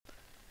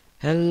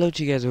Hello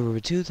to you guys, over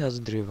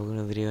 2003 of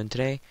a video, and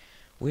today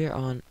we are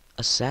on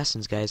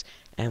Assassins, guys,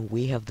 and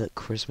we have the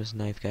Christmas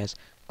knife, guys.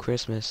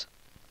 Christmas.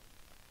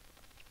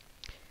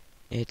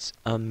 It's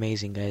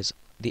amazing, guys.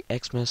 The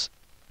Xmas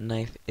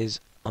knife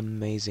is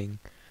amazing.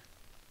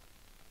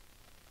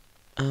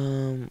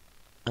 I'm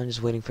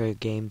just waiting for a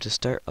game to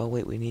start. Oh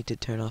wait, we need to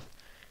turn off.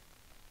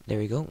 There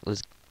we go.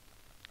 Let's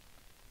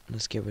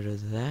get rid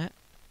of that.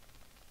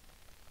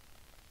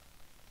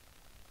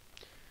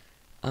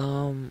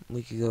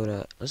 We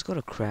could let's go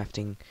to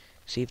crafting,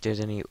 see if there's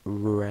any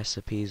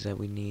recipes that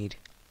we need.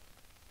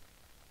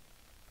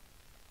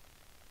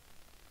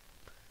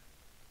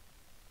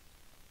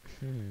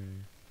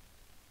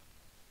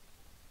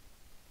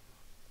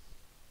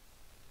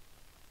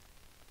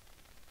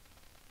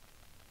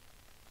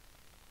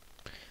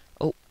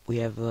 Oh, we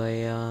have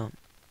a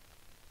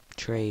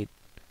trade.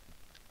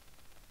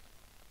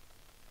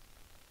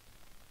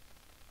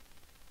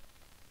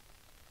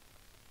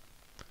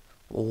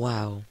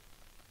 Wow.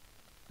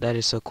 That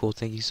is so cool.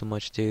 Thank you so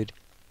much, dude.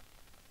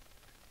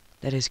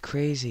 That is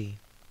crazy.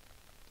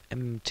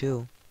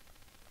 M2.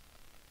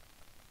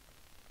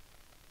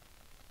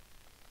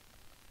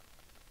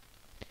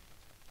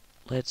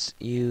 Let's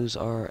use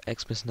our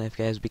Xmas knife,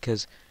 guys,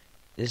 because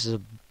this is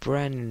a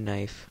brand new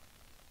knife.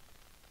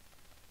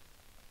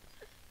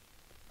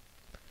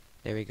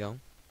 There we go.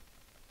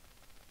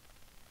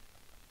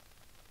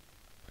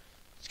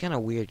 It's kind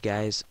of weird,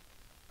 guys.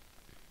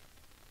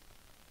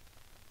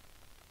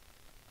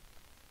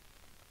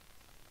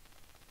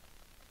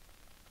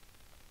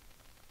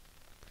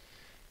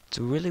 It's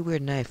a really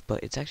weird knife,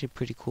 but it's actually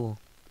pretty cool.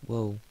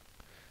 Whoa.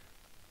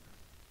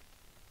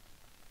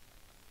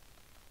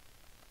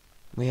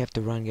 We have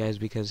to run, guys,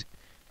 because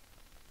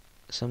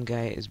some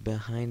guy is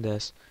behind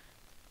us.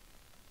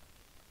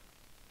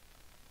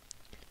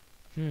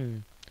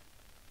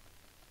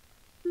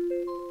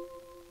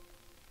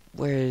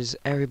 Where is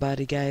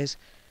everybody, guys?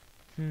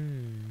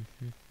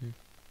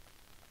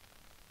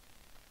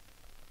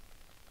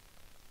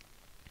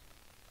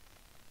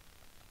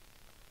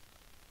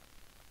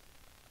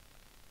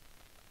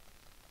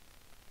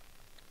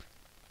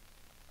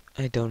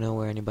 I don't know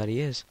where anybody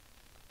is.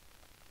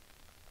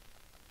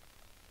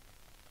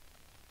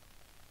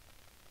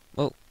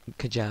 Oh,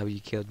 good job, you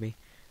killed me.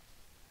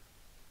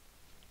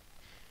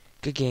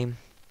 Good game.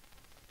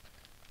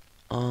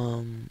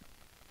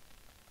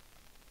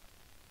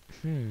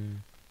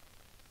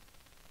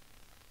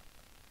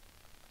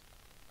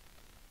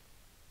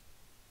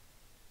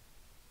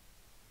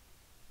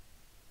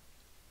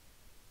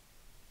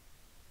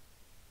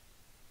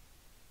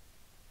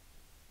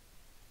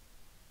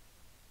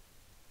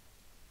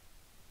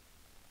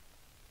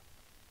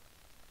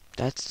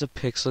 That's the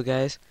pixel,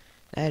 guys.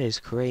 That is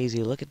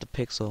crazy. Look at the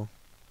pixel.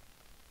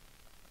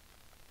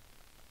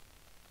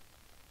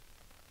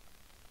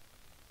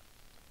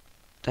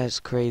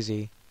 That's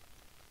crazy.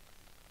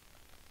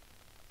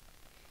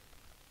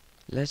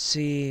 Let's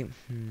see.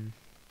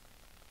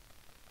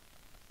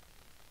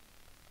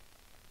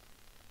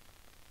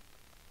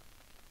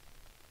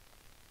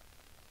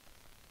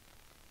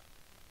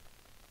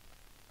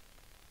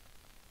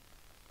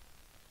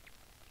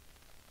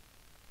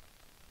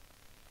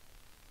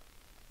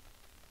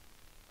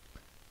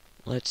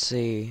 Let's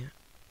see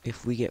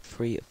if we get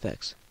free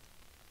effects.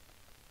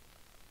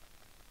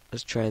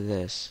 Let's try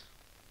this.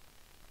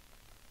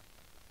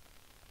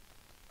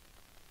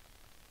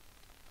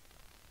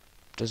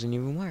 Doesn't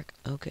even work.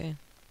 Okay.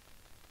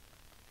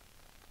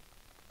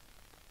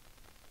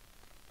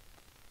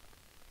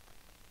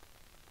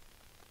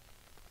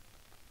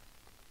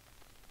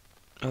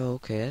 Oh,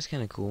 okay, that's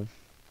kind of cool.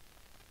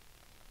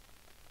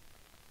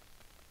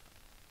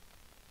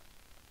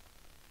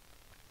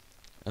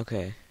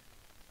 Okay.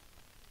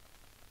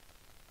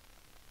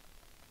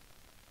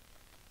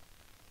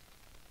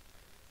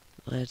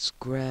 Let's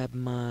grab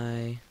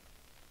my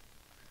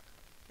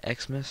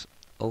Xmas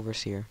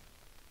overseer.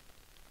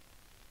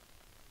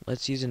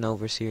 Let's use an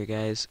overseer,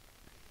 guys.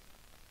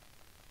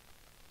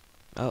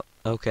 Oh,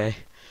 okay.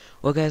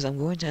 Well, guys, I'm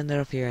going to end it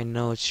off here. I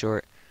know it's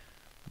short,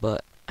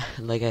 but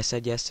like I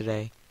said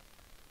yesterday,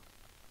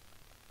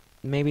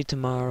 maybe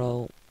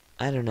tomorrow,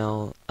 I don't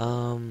know.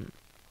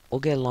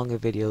 We'll get longer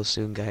videos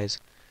soon, guys.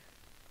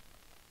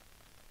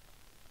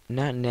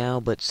 Not now,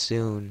 but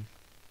soon.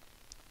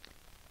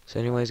 So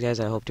anyways, guys,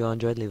 I hope you all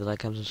enjoyed. Leave a like,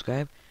 comment,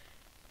 subscribe,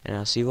 and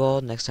I'll see you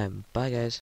all next time. Bye, guys.